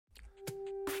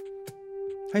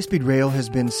High-speed rail has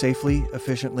been safely,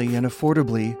 efficiently, and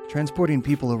affordably transporting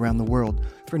people around the world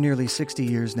for nearly 60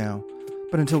 years now.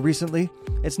 But until recently,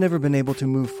 it's never been able to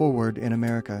move forward in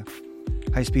America.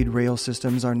 High-speed rail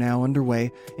systems are now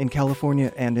underway in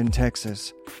California and in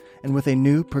Texas. And with a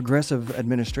new progressive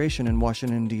administration in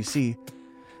Washington, D.C.,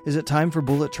 is it time for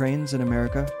bullet trains in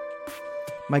America?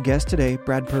 My guest today,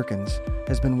 Brad Perkins,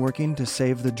 has been working to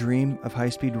save the dream of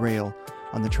high-speed rail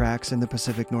on the tracks in the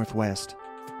Pacific Northwest.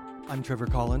 I'm Trevor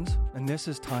Collins, and this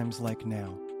is Times Like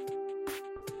Now.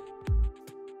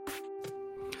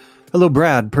 Hello,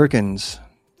 Brad Perkins.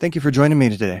 Thank you for joining me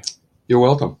today. You're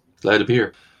welcome. Glad to be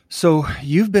here. So,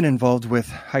 you've been involved with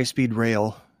high-speed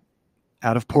rail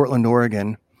out of Portland,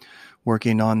 Oregon,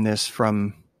 working on this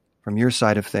from your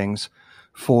side of things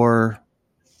for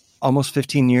almost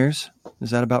 15 years.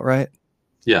 Is that about right?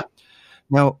 Yeah.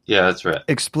 Now, yeah, that's right.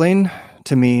 Explain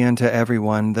to me and to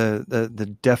everyone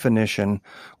the definition,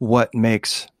 what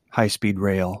makes high-speed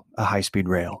rail a high-speed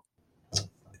rail.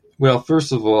 Well,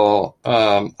 first of all,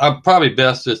 I'm probably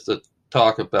best just to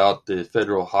talk about the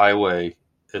Federal Highway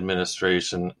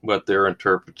Administration, what their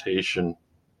interpretation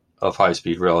of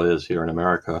high-speed rail is here in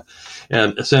America.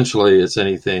 And essentially, it's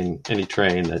any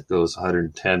train that goes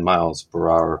 110 miles per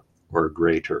hour or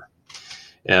greater.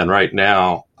 And right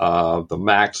now, the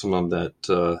maximum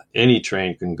that any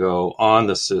train can go on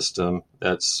the system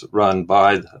that's run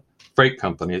by the freight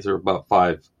companies, there are about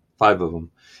five of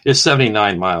them, is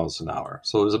 79 miles an hour.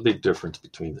 So there's a big difference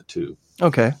between the two.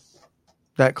 Okay.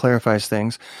 That clarifies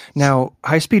things. Now,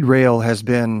 high-speed rail has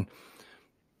been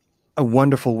a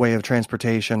wonderful way of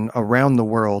transportation around the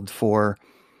world for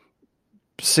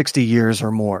 60 years or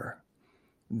more.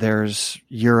 There's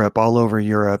Europe, all over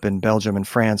Europe, and Belgium and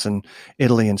France and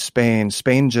Italy and Spain.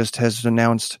 Spain just has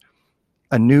announced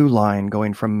a new line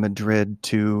going from Madrid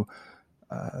to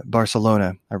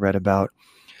Barcelona, I read about.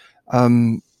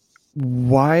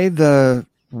 Why the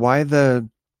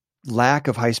lack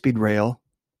of high-speed rail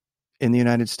in the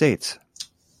United States?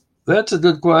 That's a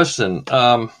good question.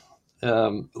 A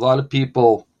lot of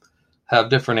people have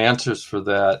different answers for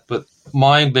that, but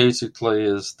mine basically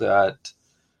is that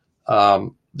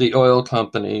the oil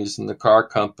companies and the car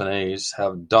companies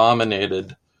have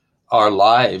dominated our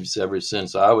lives ever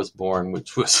since I was born,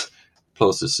 which was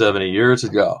close to 70 years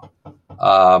ago.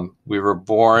 We were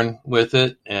born with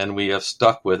it, and we have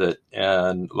stuck with it.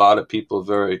 And a lot of people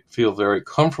feel very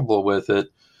comfortable with it,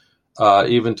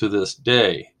 even to this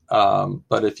day.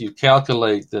 But if you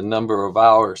calculate the number of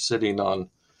hours sitting on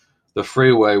the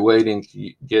freeway waiting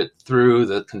to get through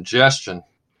the congestion,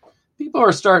 people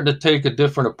are starting to take a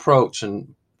different approach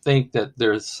and think that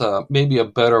there's maybe a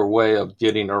better way of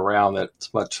getting around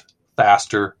that's much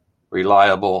faster,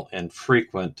 reliable, and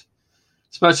frequent,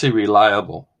 especially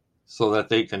reliable, so that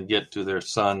they can get to their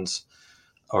son's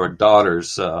or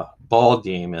daughter's ball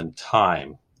game in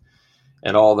time.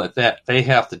 And all that they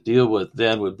have to deal with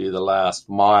then would be the last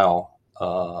mile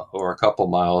or a couple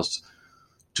miles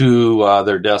to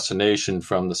their destination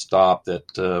from the stop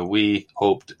that we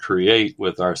hope to create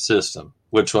with our system,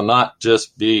 which will not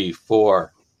just be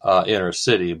for inner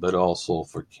city, but also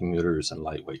for commuters and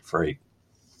lightweight freight.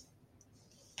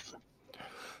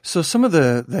 So some of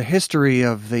the history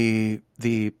of the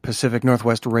Pacific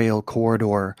Northwest Rail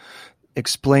Corridor,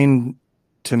 explain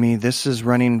to me. This is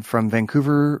running from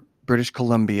Vancouver, British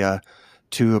Columbia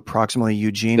to approximately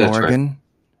Eugene, That's Oregon. right.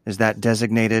 Is that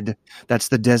designated? That's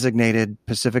the designated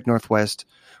Pacific Northwest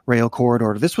Rail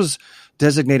Corridor. This was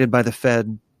designated by the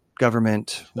Fed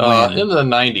government in the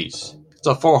 90s. It's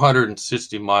a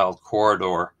 460-mile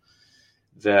corridor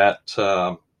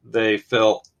that they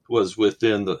felt was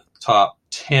within the top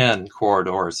 10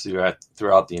 corridors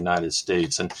throughout the United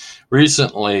States. And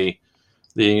recently,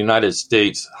 the United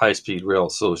States High-Speed Rail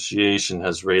Association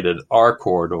has rated our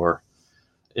corridor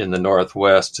in the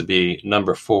Northwest to be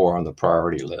number 4 on the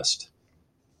priority list.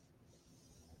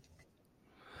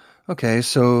 Okay,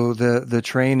 so the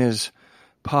train is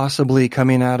possibly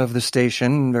coming out of the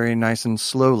station very nice and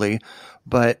slowly,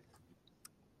 but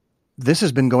this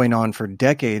has been going on for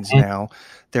decades now.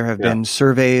 There have been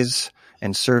surveys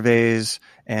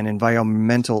and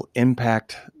environmental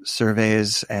impact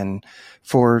surveys and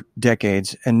for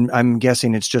decades. And I'm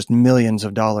guessing it's just millions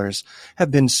of dollars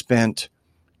have been spent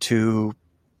to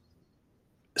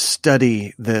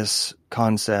study this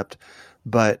concept.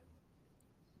 But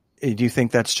do you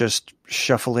think that's just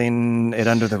shuffling it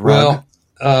under the rug?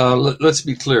 Well, let's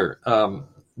be clear.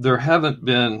 There haven't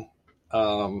been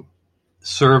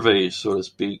surveys, so to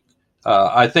speak.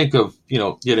 I think of,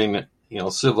 getting,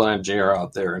 civil engineer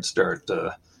out there and start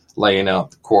laying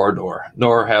out the corridor,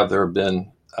 nor have there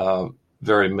been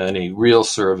very many real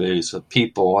surveys of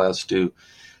people as to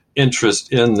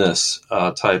interest in this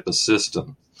type of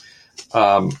system.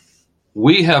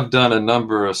 We have done a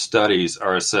number of studies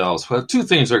ourselves. Well, two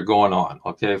things are going on.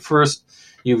 Okay, first,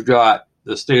 you've got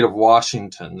the state of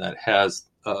Washington that has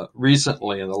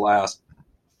recently, in the last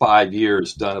 5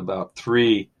 years, done about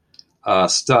 3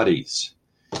 studies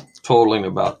totaling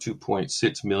about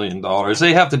 $2.6 million.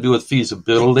 They have to do with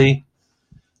feasibility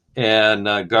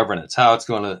and governance, how it's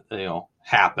going to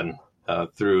happen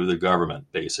through the government,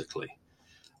 basically.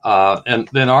 And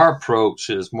then our approach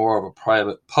is more of a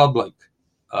private-public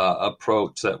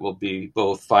approach that will be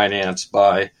both financed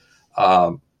by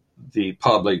the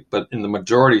public, but in the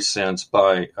majority sense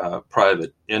by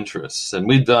private interests. And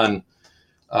we've done,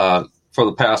 for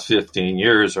the past 15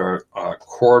 years, our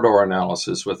corridor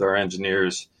analysis with our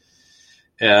engineers,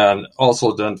 and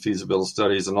also done feasibility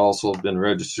studies, and also been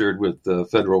registered with the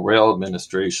Federal Rail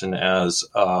Administration as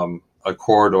a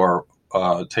corridor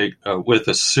with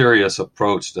a serious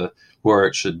approach to where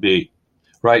it should be.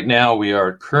 Right now, we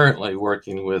are currently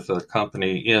working with a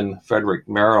company in Frederick,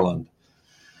 Maryland,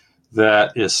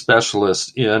 that is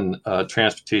specialist in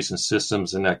transportation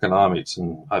systems and economics,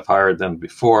 and I've hired them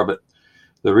before, but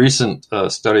the recent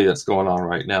study that's going on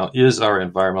right now is our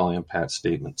environmental impact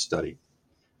statement study.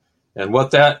 And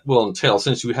what that will entail,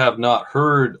 since you have not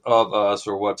heard of us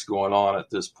or what's going on at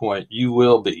this point, you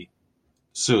will be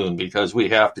soon, because we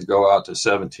have to go out to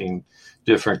 17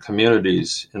 different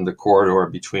communities in the corridor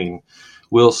between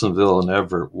Wilsonville and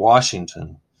Everett,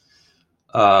 Washington,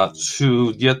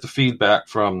 to get the feedback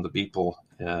from the people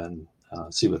and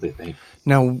see what they think.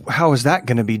 Now, how is that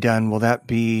going to be done? Will that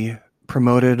be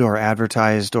promoted or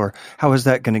advertised, or how is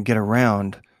that going to get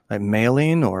around? Like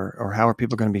mailing, or how are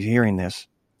people going to be hearing this?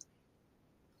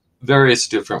 Various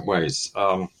different ways.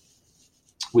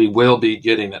 We will be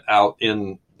getting it out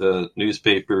in the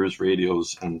newspapers,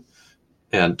 radios,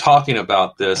 and talking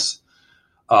about this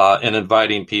and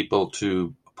inviting people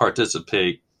to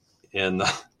participate in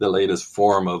the latest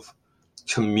form of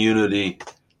community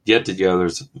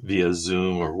get-togethers via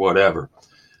Zoom or whatever.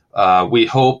 We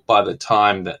hope by the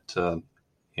time that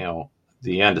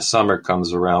the end of summer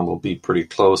comes around, we'll be pretty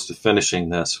close to finishing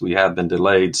this. We have been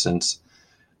delayed since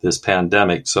this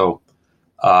pandemic, so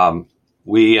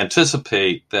we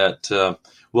anticipate that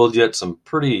we'll get some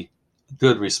pretty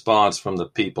good response from the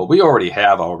people. We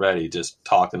already just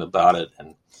talking about it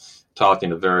and talking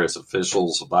to various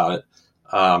officials about it.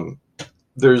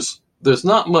 There's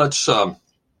not much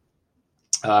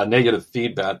negative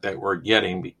feedback that we're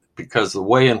getting, because the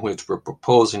way in which we're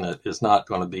proposing it is not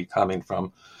going to be coming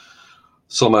from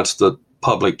so much the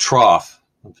public trough.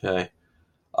 Okay.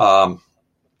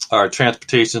 Our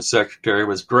transportation secretary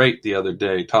was great the other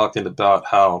day talking about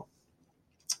how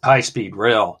high-speed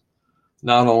rail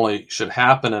not only should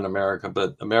happen in America,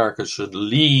 but America should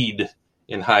lead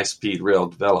in high-speed rail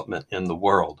development in the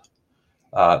world.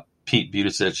 Pete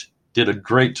Buttigieg did a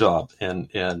great job in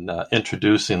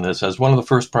introducing this as one of the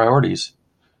first priorities.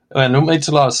 And it makes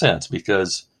a lot of sense,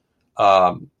 because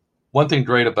one thing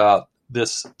great about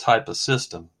this type of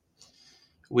system,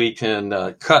 we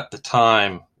can cut the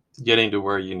time getting to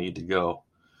where you need to go,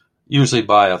 usually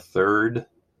by a third,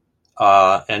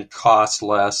 and cost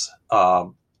less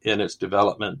in its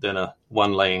development than a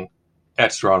one-lane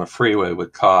extra on a freeway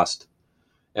would cost.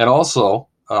 And also,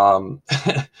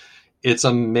 it's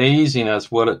amazing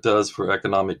as what it does for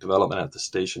economic development at the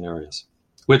station areas,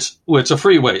 which a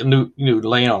freeway, a new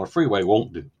lane on a freeway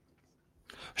won't do.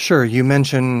 Sure. You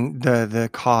mentioned the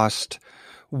cost.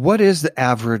 What is the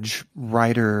average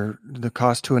rider, the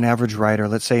cost to an average rider,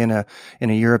 let's say in a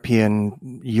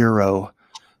European Euro,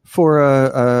 for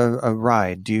a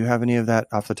ride? Do you have any of that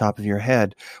off the top of your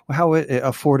head? How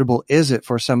affordable is it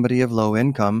for somebody of low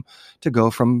income to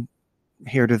go from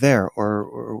here to there?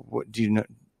 Or what do you know?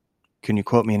 Can you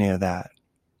quote me any of that?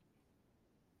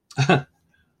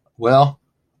 Well,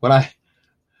 when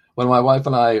my wife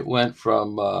and I went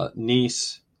from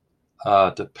Nice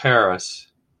to Paris,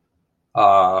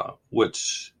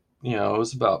 which it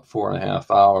was about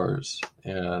 4.5 hours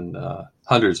and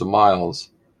hundreds of miles,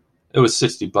 it was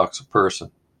 $60 a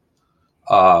person.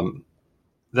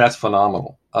 That's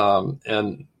phenomenal,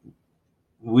 and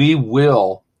we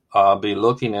will be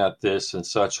looking at this in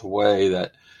such a way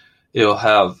that it'll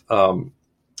have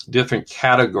different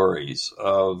categories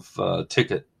of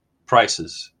ticket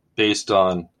prices based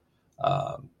on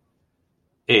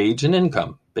age and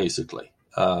income, basically.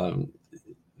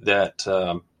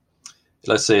 That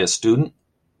let's say a student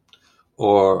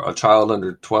or a child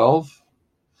under 12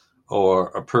 or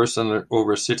a person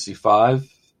over 65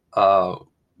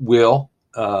 will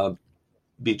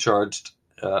be charged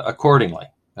accordingly.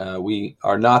 We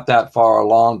are not that far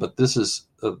along, but this is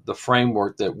the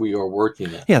framework that we are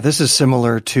working in. Yeah, this is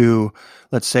similar to,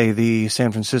 let's say, the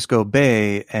San Francisco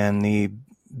Bay and the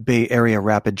Bay Area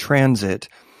Rapid Transit,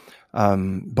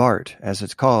 BART, as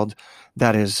it's called.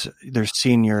 That is, there's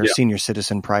senior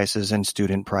citizen prices and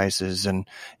student prices, and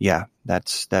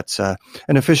that's an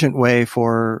efficient way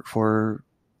for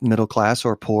middle class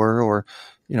or poor or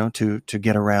to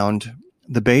get around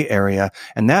the Bay Area,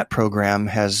 and that program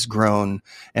has grown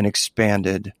and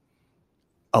expanded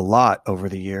a lot over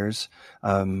the years.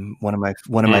 One of my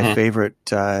favorite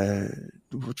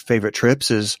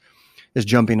trips is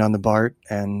jumping on the BART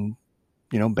and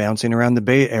bouncing around the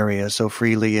Bay Area so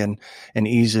freely and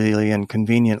easily and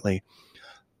conveniently.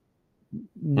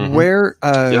 Where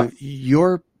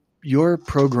your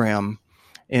program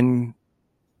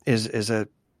is a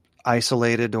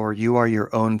isolated, or you are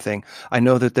your own thing? I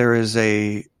know that there is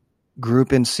a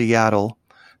group in Seattle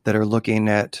that are looking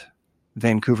at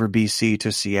Vancouver, BC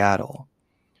to Seattle.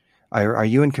 Are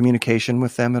you in communication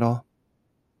with them at all?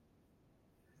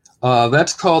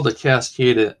 That's called the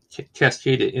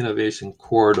Cascadia Innovation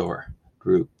Corridor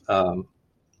Group,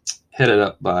 headed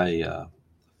up by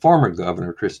former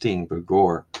Governor Christine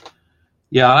Begor.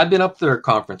 Yeah, I've been up to their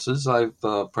conferences. I've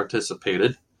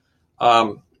participated,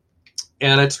 and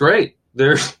it's great.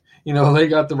 They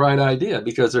got the right idea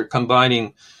because they're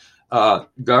combining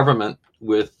government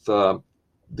with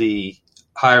the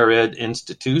higher ed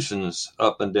institutions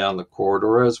up and down the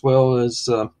corridor, as well as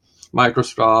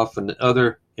Microsoft and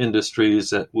other industries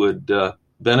that would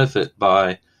benefit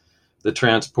by the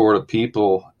transport of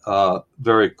people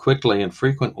very quickly and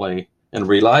frequently and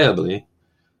reliably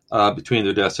between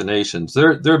their destinations.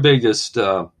 Their biggest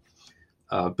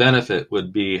benefit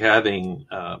would be having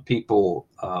people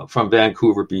from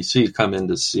Vancouver, BC come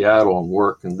into Seattle and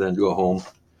work and then go home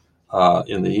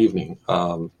in the evening,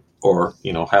 or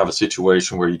have a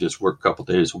situation where you just work a couple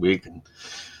days a week and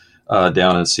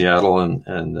down in Seattle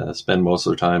and spend most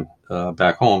of their time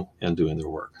back home and doing their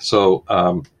work.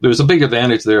 So there's a big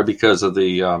advantage there because of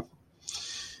the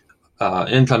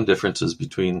income differences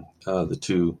between the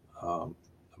two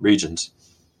regions.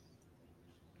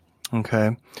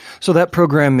 Okay, so that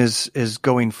program is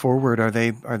going forward. Are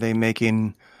they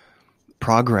making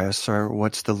progress, or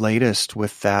what's the latest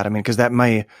with that? I mean, because that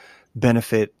may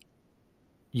benefit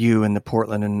you in the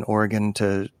Portland and Oregon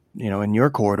to in your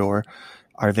corridor.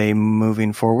 Are they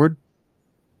moving forward?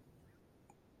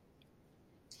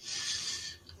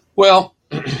 Well,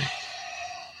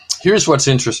 here's what's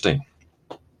interesting.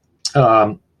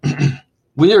 We're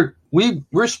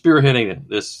spearheading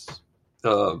this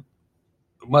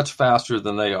much faster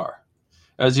than they are.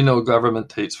 As you know, government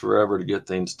takes forever to get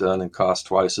things done and costs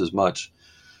twice as much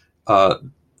that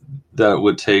it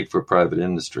would take for private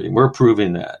industry. We're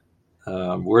proving that.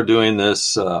 We're doing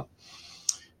this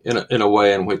in a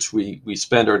way in which we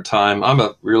spend our time. I'm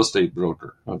a real estate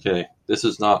broker. Okay, this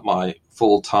is not my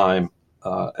full-time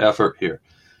effort here,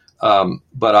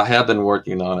 but I have been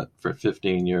working on it for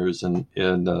 15 years, and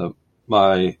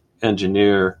my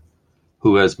engineer,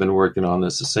 who has been working on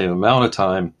this the same amount of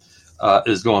time,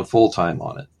 is going full-time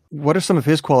on it. What are some of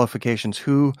his qualifications?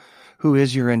 Who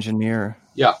is your engineer?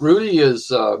 Yeah, Rudy is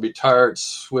a retired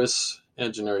Swiss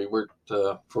engineer. He worked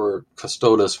for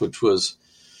Custodes, which was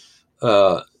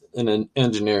an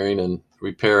engineering and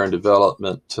repair and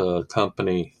development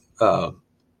company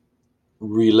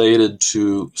related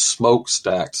to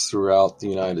smokestacks throughout the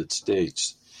United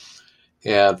States.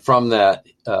 And from that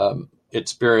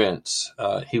experience,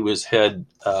 he was head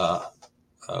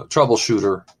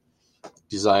troubleshooter,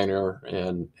 designer,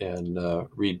 and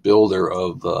rebuilder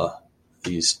of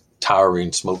these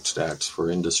towering smokestacks for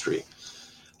industry.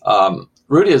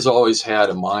 Rudy has always had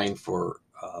a mind for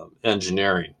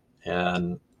engineering,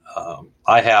 and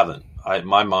I haven't.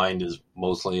 My mind is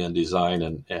mostly in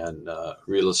design and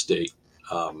real estate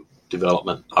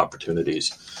development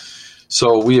opportunities.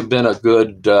 So we have been a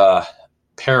good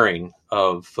pairing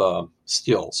of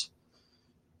skills,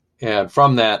 and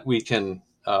from that we can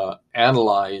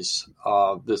analyze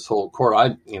this whole core.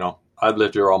 I've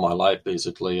lived here all my life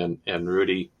basically, and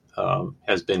Rudy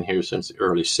has been here since the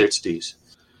early '60s,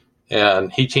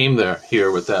 and he came here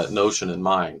with that notion in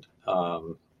mind,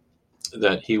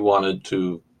 that he wanted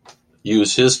to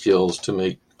use his skills to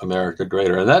make America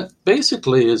greater. And that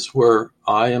basically is where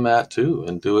I am at too,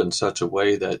 and do it in such a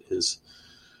way that is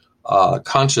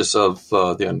conscious of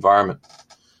the environment,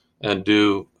 and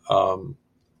do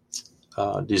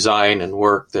design and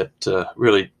work that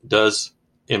really does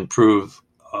improve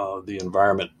the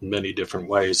environment in many different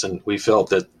ways. And we felt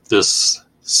that this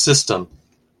system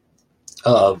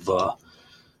of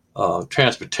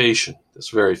transportation is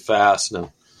very fast and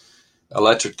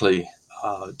electrically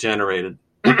generated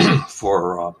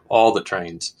for all the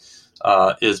trains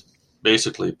is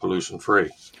basically pollution free.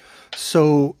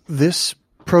 So this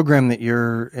program that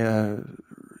you're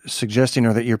suggesting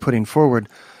or that you're putting forward,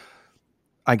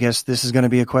 I guess this is going to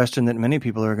be a question that many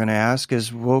people are going to ask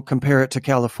is, we'll compare it to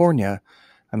California.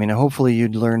 I mean, hopefully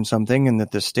you'd learn something and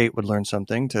that the state would learn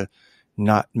something to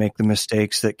not make the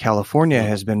mistakes that California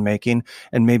has been making.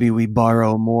 And maybe we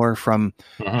borrow more from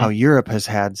how Europe has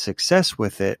had success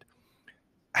with it.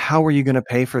 How are you going to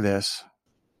pay for this?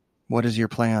 What is your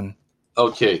plan?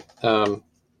 Okay.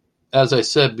 As I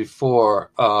said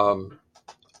before,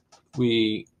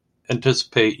 we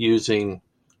anticipate using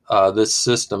this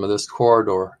system, this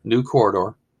new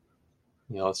corridor.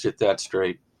 Let's get that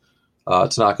straight.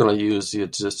 It's not going to use the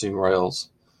existing rails.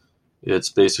 It's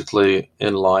basically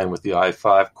in line with the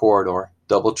I-5 corridor,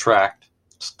 double-tracked,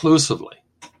 exclusively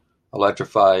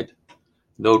electrified,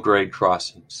 no grade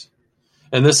crossings.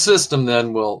 And this system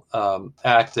then will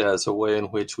act as a way in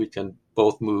which we can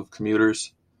both move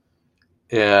commuters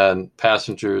and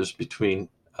passengers between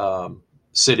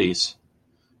cities,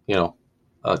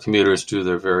 commuters to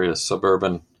their various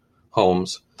suburban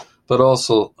homes, but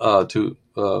also to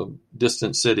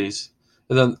distant cities.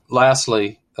 And then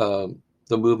lastly,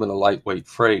 the movement of lightweight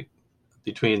freight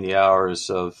between the hours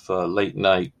of late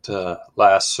night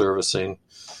last servicing,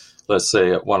 let's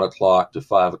say at 1 o'clock to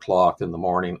 5 o'clock in the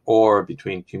morning, or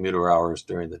between commuter hours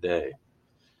during the day.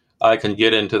 I can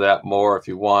get into that more if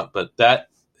you want, but that,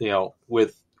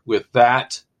 with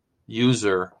that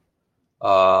user,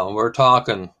 we're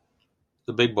talking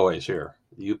the big boys here,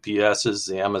 the UPSs,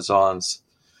 the Amazons,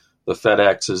 the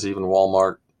FedExes, even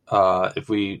Walmart. If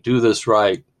we do this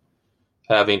right,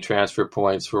 having transfer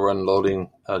points for unloading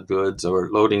goods or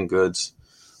loading goods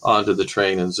onto the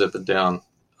train and zip it down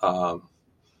along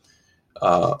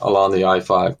the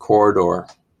I-5 corridor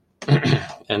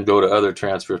and go to other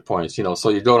transfer points. So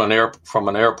you go from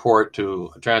an airport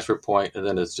to a transfer point, and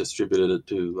then it's distributed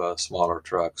to smaller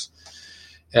trucks.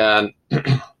 And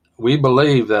we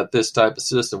believe that this type of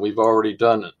system, we've already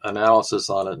done analysis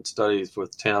on it and studies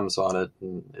with Thames on it,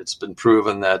 and it's been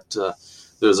proven that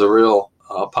there's a real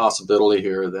possibility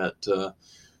here that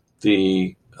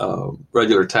the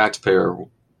regular taxpayer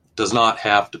does not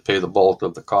have to pay the bulk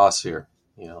of the costs here.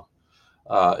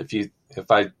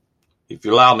 If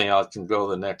you allow me, I can go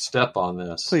the next step on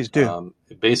this. Please do.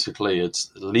 Basically,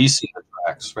 it's leasing the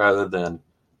tracks rather than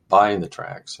buying the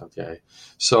tracks. Okay,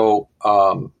 so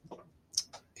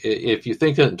if you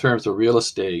think in terms of real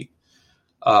estate,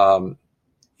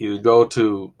 you go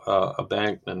to a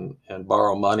bank and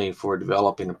borrow money for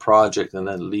developing a project and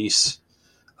then lease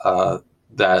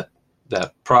that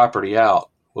property out.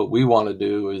 What we want to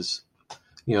do is,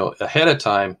 ahead of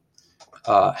time,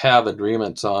 have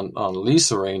agreements on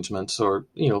lease arrangements, or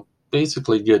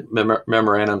basically get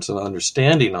memorandums of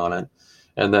understanding on it,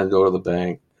 and then go to the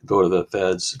bank, go to the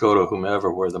feds, go to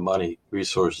whomever where the money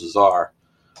resources are,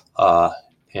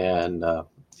 and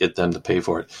get them to pay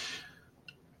for it.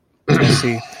 I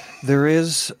see. There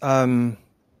is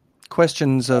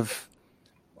questions of,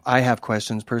 I have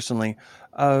questions personally.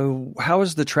 How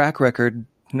has the track record,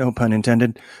 no pun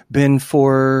intended, been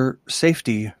for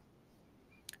safety?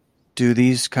 Do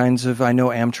these kinds of, I know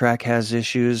Amtrak has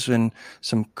issues and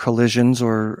some collisions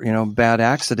or, bad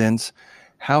accidents.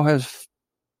 How has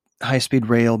high-speed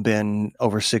rail been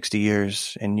over 60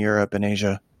 years in Europe and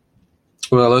Asia?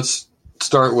 Well, let's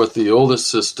start with the oldest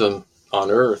system on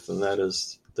Earth, and that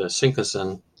is the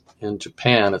Shinkansen in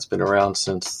Japan. It's been around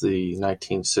since the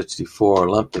 1964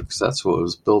 Olympics. That's what it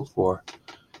was built for.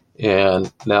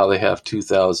 And now they have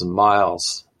 2,000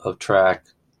 miles of track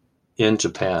in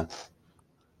Japan.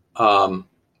 Now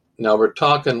we're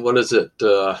talking, what is it,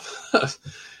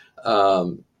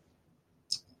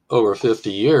 over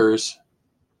 50 years,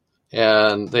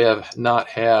 and they have not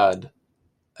had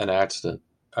an accident,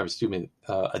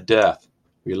 a death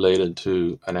related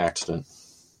to an accident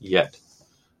yet.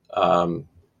 And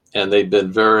they've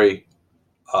been very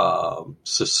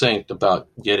succinct about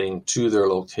getting to their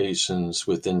locations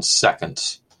within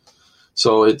seconds.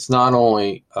 So it's not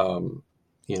only,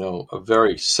 a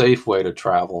very safe way to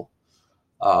travel,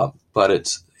 but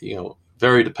it's,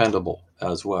 very dependable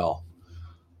as well.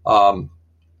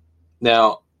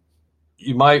 Now,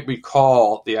 you might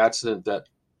recall the accident that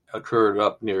occurred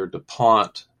up near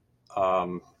DuPont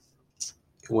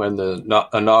when the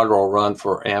inaugural run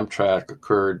for Amtrak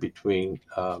occurred between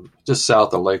just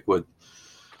south of Lakewood.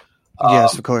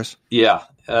 Yes, of course. Yeah,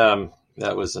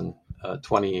 that was in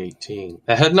 2018.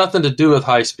 It had nothing to do with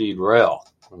high-speed rail,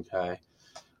 okay?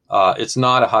 It's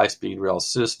not a high-speed rail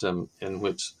system in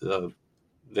which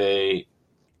they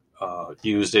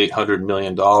used $800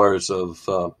 million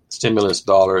of stimulus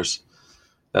dollars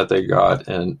that they got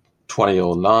in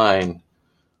 2009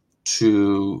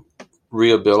 to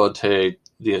rehabilitate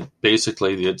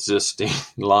basically the existing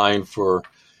line for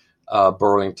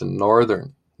Burlington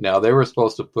Northern. Now, they were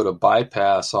supposed to put a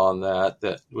bypass on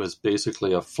that was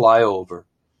basically a flyover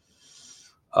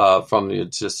from the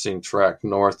existing track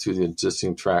north to the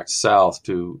existing track south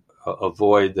to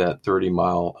avoid that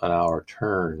 30-mile-an-hour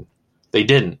turn. They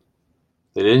didn't.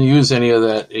 They didn't use any of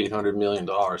that $800 million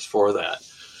for that.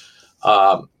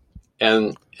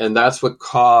 And that's what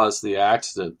caused the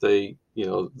accident. The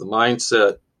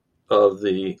mindset of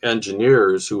the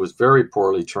engineers, who was very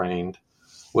poorly trained,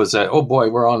 was that, oh boy,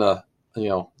 we're on a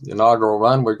inaugural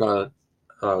run. We're going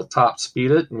to top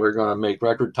speed it, and we're going to make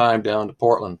record time down to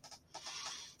Portland.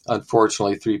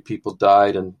 Unfortunately, 3 people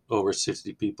died and over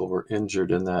 60 people were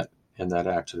injured in that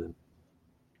accident.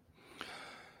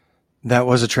 That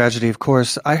was a tragedy, of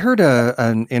course. I heard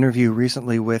an interview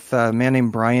recently with a man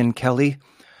named Brian Kelly,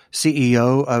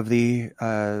 CEO of the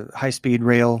High Speed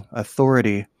Rail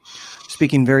Authority,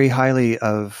 speaking very highly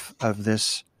of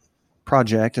this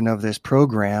project and of this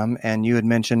program. And you had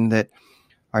mentioned that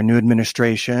our new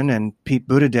administration and Pete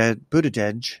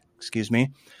Buttigieg,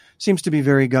 seems to be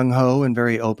very gung-ho and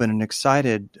very open and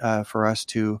excited for us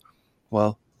to,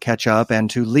 catch up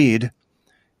and to lead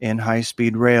in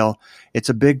high-speed rail. It's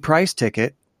a big price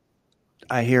ticket.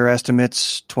 I hear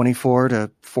estimates $24 to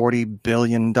 $40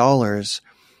 billion,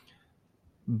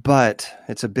 but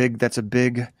that's a big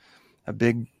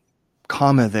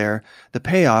comma there. The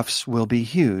payoffs will be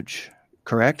huge,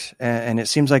 correct? And it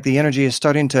seems like the energy is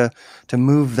starting to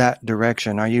move that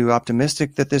direction. Are you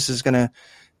optimistic that this is going to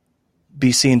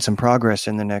be seeing some progress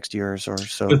in the next years or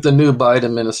so? With the new Biden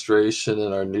administration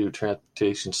and our new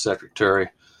transportation secretary,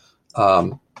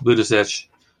 Buttigieg,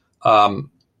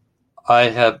 I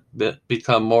have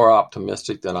become more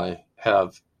optimistic than I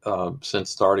have since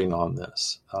starting on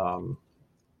this.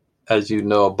 As you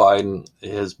know, Biden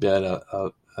has been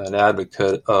an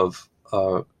advocate of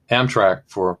Amtrak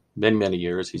for many, many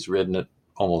years. He's ridden it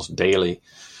almost daily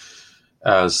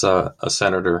as a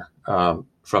senator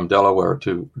from Delaware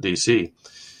to D.C.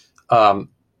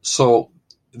 So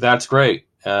that's great.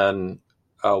 And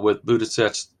with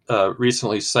Buttigieg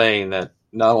recently saying that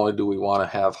not only do we want to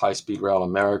have high-speed rail in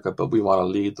America, but we want to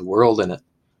lead the world in it,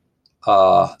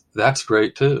 that's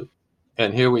great too.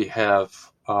 And here we have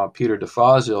Peter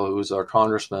DeFazio, who's our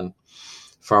congressman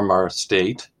from our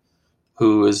state,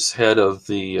 who is head of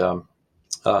the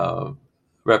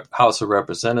House of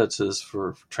Representatives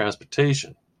for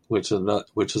transportation, which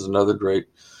is another great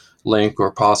link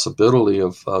or possibility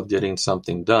of getting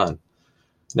something done.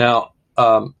 Now,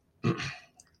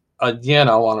 again,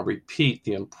 I want to repeat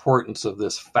the importance of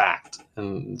this fact,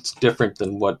 and it's different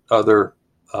than what other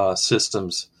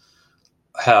systems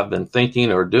have been thinking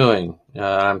or doing.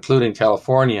 I'm including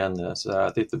California in this.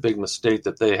 I think the big mistake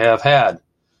that they have had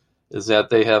is that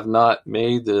they have not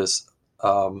made this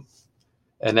an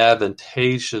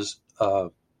advantageous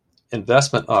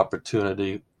investment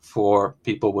opportunity for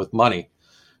people with money,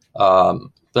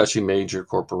 especially major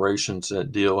corporations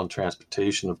that deal in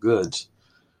transportation of goods.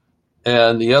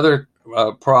 And the other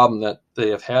problem that they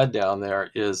have had down there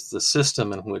is the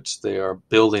system in which they are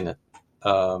building it.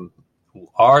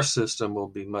 Our system will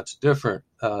be much different,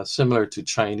 similar to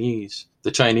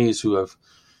the Chinese who have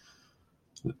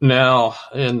now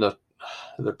in the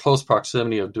close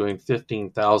proximity of doing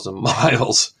 15,000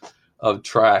 miles of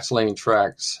lane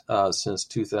tracks since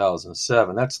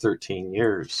 2007. That's 13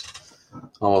 years,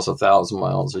 almost 1,000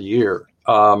 miles a year.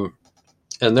 And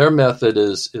their method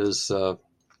is using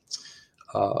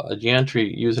a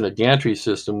gantry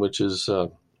system, which is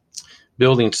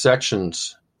building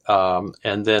sections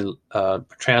and then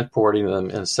transporting them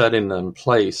and setting them in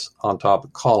place on top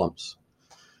of columns.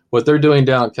 What they're doing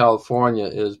down in California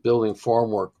is building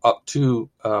formwork up to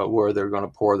where they're going to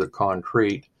pour the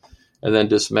concrete, and then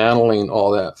dismantling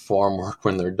all that formwork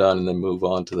when they're done, and then move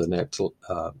on to the next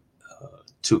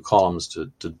 2 columns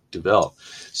to develop.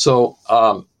 So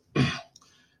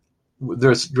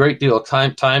there's a great deal of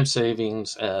time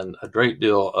savings and a great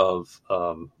deal of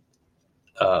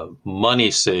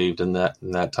money saved in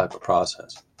that type of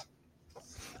process.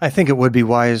 I think it would be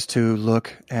wise to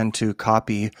look and to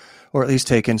copy, or at least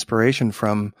take inspiration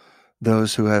from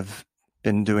those who have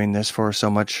been doing this for so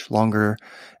much longer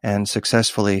and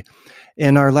successfully.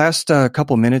 In our last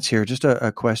couple minutes here, just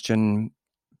a question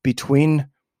between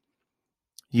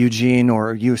Eugene,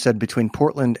 or you said between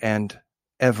Portland and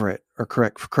Everett, or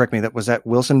correct me, was that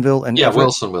Wilsonville and Everett?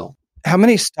 Wilsonville. How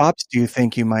many stops do you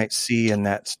think you might see in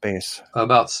that space?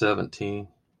 About 17.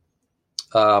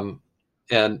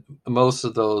 and most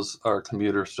of those are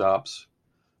commuter stops.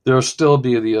 There will still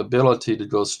be the ability to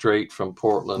go straight from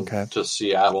Portland to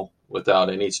Seattle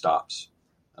without any stops.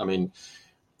 I mean,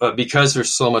 but because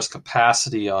there's so much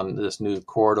capacity on this new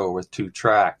corridor with 2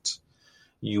 tracks,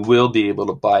 you will be able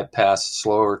to bypass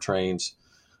slower trains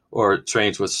or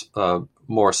trains with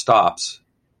more stops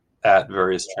at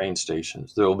various train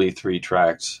stations. There will be 3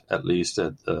 tracks at least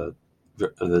at the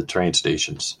train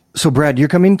stations. So, Brad, you're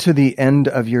coming to the end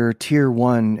of your Tier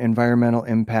 1 environmental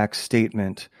impact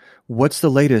statement. What's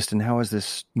the latest, and how is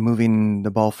this moving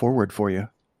the ball forward for you?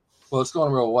 Well, it's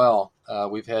going real well.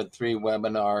 We've had 3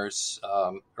 webinars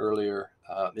earlier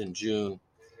in June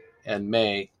and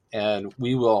May, and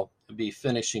we will be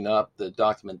finishing up the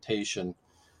documentation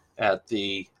at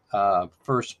the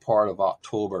first part of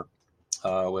October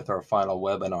with our final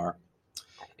webinar.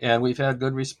 And we've had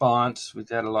good response. We've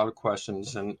had a lot of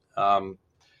questions, and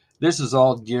this is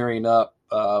all gearing up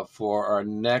for our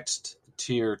next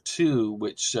Tier 2,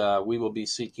 which we will be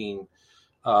seeking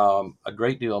a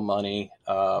great deal of money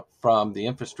from the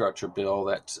infrastructure bill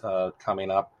that's coming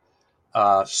up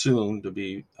soon to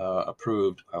be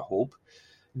approved, I hope.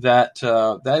 That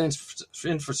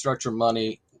infrastructure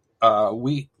money,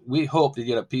 we hope to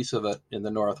get a piece of it in the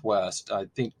Northwest. I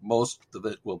think most of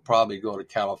it will probably go to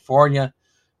California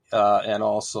and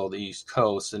also the East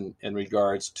Coast in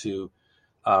regards to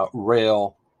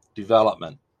rail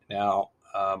development. Now,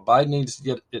 Biden needs to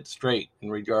get it straight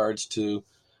in regards to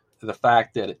the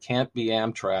fact that it can't be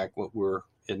Amtrak, what we're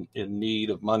in need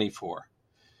of money for.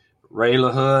 Ray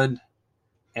LaHood,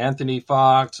 Anthony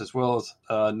Fox, as well as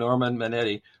Norman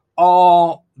Manetti,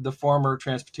 all the former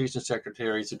transportation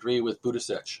secretaries agree with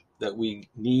Buttigieg that we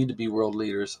need to be world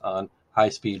leaders on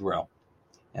high-speed rail.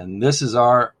 And this is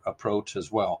our approach as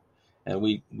well. And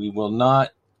we will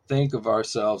not think of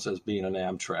ourselves as being an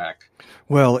Amtrak.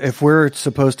 Well, if we're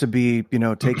supposed to be,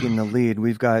 taking the lead,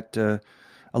 we've got a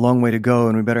long way to go,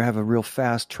 and we better have a real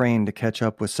fast train to catch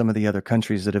up with some of the other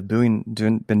countries that have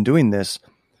been doing this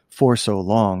for so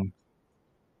long.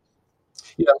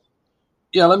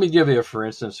 Yeah. Let me give you for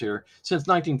instance here. Since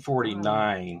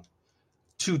 1949,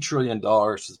 $2 trillion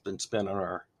has been spent on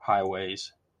our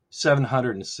highways.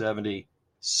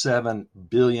 $777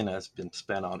 billion has been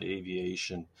spent on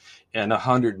aviation, and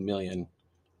 $100 million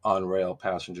on rail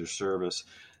passenger service,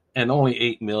 and only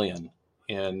 $8 million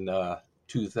in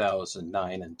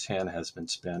 2009 and 10 has been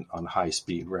spent on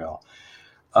high-speed rail.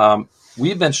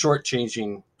 We've been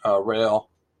shortchanging rail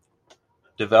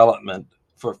development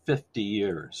for 50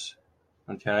 years.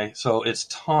 Okay, so it's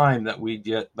time that we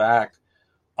get back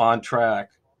on track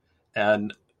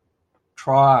and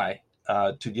try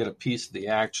to get a piece of the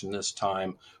action this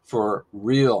time for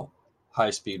real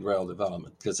high-speed rail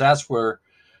development, because that's where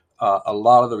a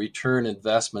lot of the return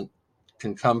investment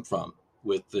can come from,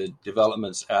 with the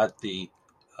developments at the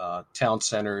town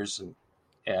centers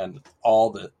and all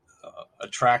the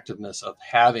attractiveness of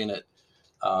having it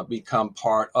become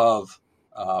part of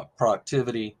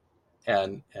productivity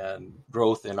and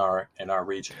growth in our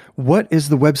region. What is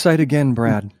the website again,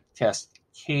 Brad?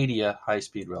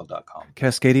 CascadiaHighSpeedRail.com.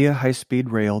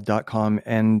 CascadiaHighSpeedRail.com,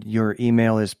 and your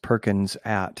email is Perkins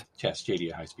at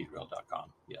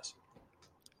CascadiaHighSpeedRail.com. Yes.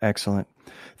 Excellent.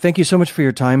 Thank you so much for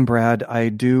your time, Brad. I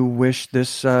do wish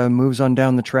this moves on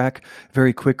down the track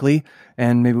very quickly,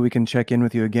 and maybe we can check in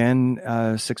with you again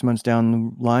 6 months down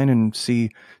the line and see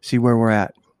where we're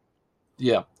at.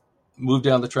 Yeah. Move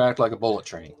down the track like a bullet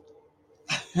train.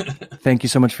 Thank you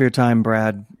so much for your time,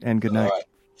 Brad, and good night. All right.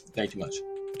 Thank you much.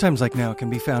 Times Like Now can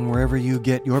be found wherever you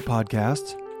get your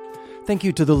podcasts. Thank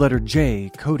you to the letter J,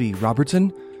 Cody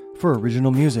Robertson, for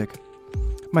original music.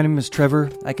 My name is Trevor.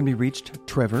 I can be reached,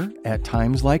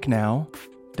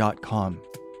 Trevor@timeslikenow.com.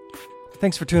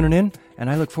 Thanks for tuning in, and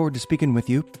I look forward to speaking with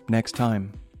you next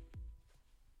time.